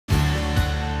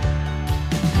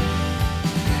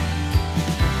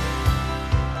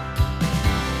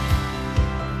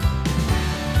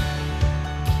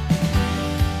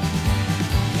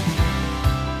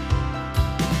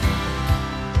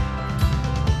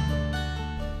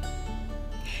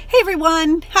Hey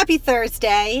everyone, happy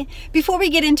Thursday. Before we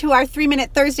get into our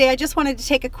 3-Minute Thursday, I just wanted to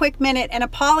take a quick minute and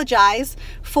apologize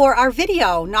for our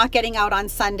video not getting out on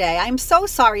Sunday. I'm so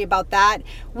sorry about that.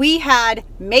 We had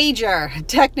major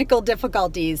technical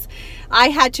difficulties. I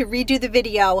had to redo the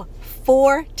video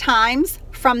 4 times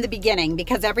from the beginning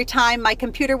because every time my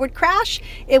computer would crash,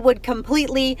 it would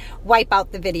completely wipe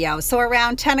out the video. So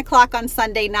around 10 o'clock on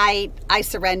Sunday night, I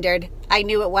surrendered. I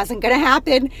knew it wasn't going to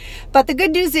happen. But the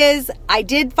good news is I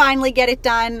did finally get it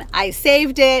done. I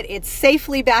saved it. It's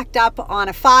safely backed up on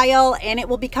a file and it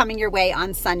will be coming your way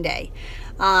on Sunday.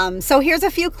 So here's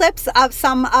a few clips of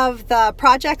some of the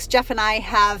projects Jeff and I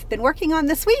have been working on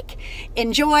this week.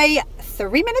 Enjoy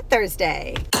 3-Minute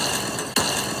Thursday.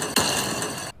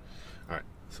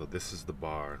 So this is the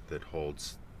bar that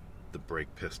holds the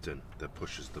brake piston, that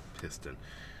pushes the piston.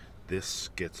 This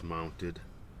gets mounted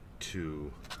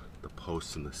to the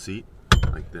posts in the seat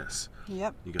like this.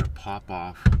 Yep. You gotta pop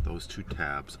off those 2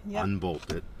 tabs, yep,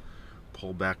 unbolt it,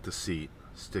 pull back the seat,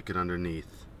 stick it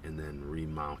underneath, and then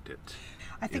remount it.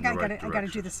 I think I gotta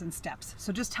do this in steps.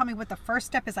 So just tell me what the first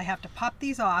step is. I have to pop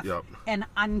these off, yep, and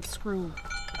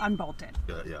unbolt it.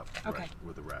 Yeah, okay. Right,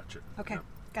 with a ratchet. Okay, yep,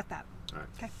 got that. All right.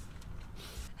 Okay.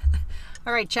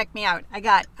 All right, check me out. I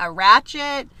got a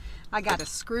ratchet, I got a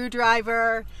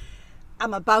screwdriver.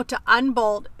 I'm about to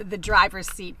unbolt the driver's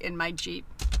seat in my Jeep.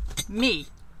 Me,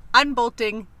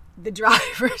 unbolting the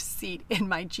driver's seat in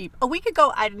my Jeep. A week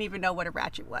ago, I didn't even know what a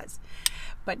ratchet was.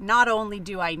 But not only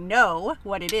do I know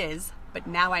what it is, but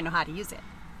now I know how to use it.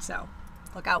 So,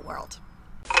 look out, world.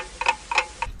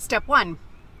 Step 1,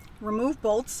 remove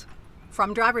bolts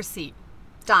from driver's seat.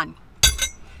 Done.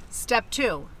 Step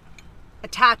 2,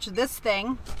 attach this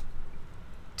thing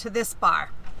to this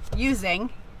bar using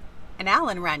an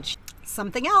Allen wrench.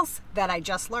 Something else that I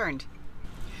just learned.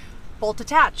 Bolt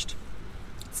attached.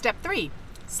 Step 3,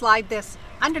 slide this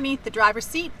underneath the driver's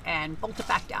seat and bolt it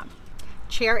back down.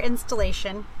 Chair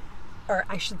installation, or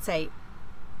I should say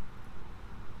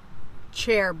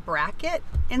chair bracket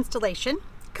installation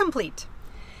complete.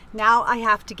 Now I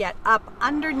have to get up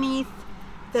underneath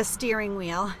the steering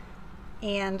wheel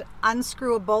and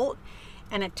unscrew a bolt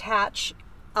and attach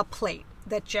a plate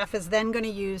that Jeff is then going to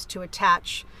use to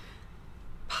attach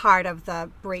part of the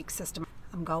brake system.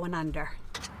 I'm going under.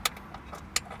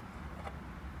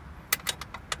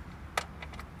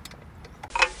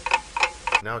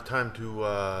 Now time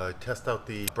to test out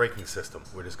the braking system.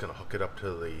 We're just going to hook it up to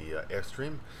the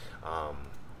Airstream,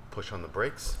 push on the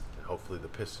brakes, and hopefully the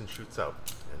piston shoots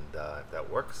out. And if that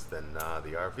works, then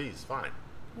the RV is fine.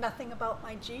 Nothing about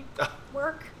my Jeep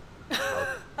work?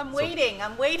 I'm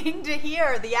waiting to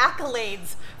hear the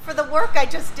accolades for the work I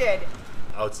just did.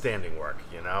 Outstanding work,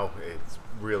 you know, it's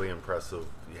really impressive.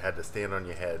 You had to stand on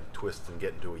your head, twist, and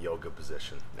get into a yoga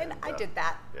position. And I did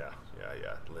that. Yeah.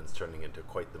 Lynn's turning into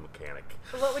quite the mechanic.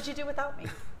 What would you do without me?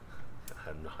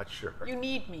 I'm not sure. You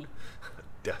need me.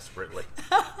 Desperately.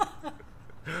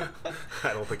 I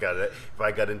don't think if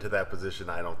I got into that position,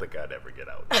 I don't think I'd ever get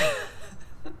out.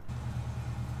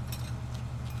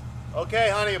 Okay,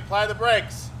 honey, apply the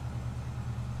brakes.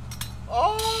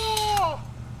 Oh!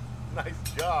 Nice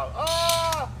job.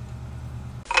 Oh!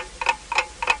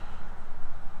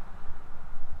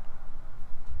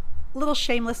 Little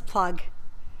shameless plug.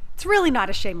 It's really not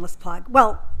a shameless plug.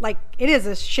 Well, like it is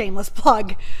a shameless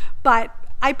plug, but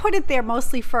I put it there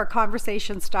mostly for a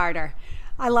conversation starter.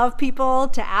 I love people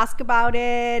to ask about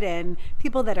it and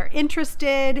people that are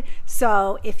interested.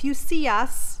 So if you see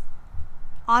us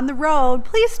on the road,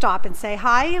 please stop and say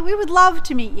hi. We would love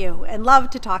to meet you and love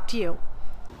to talk to you.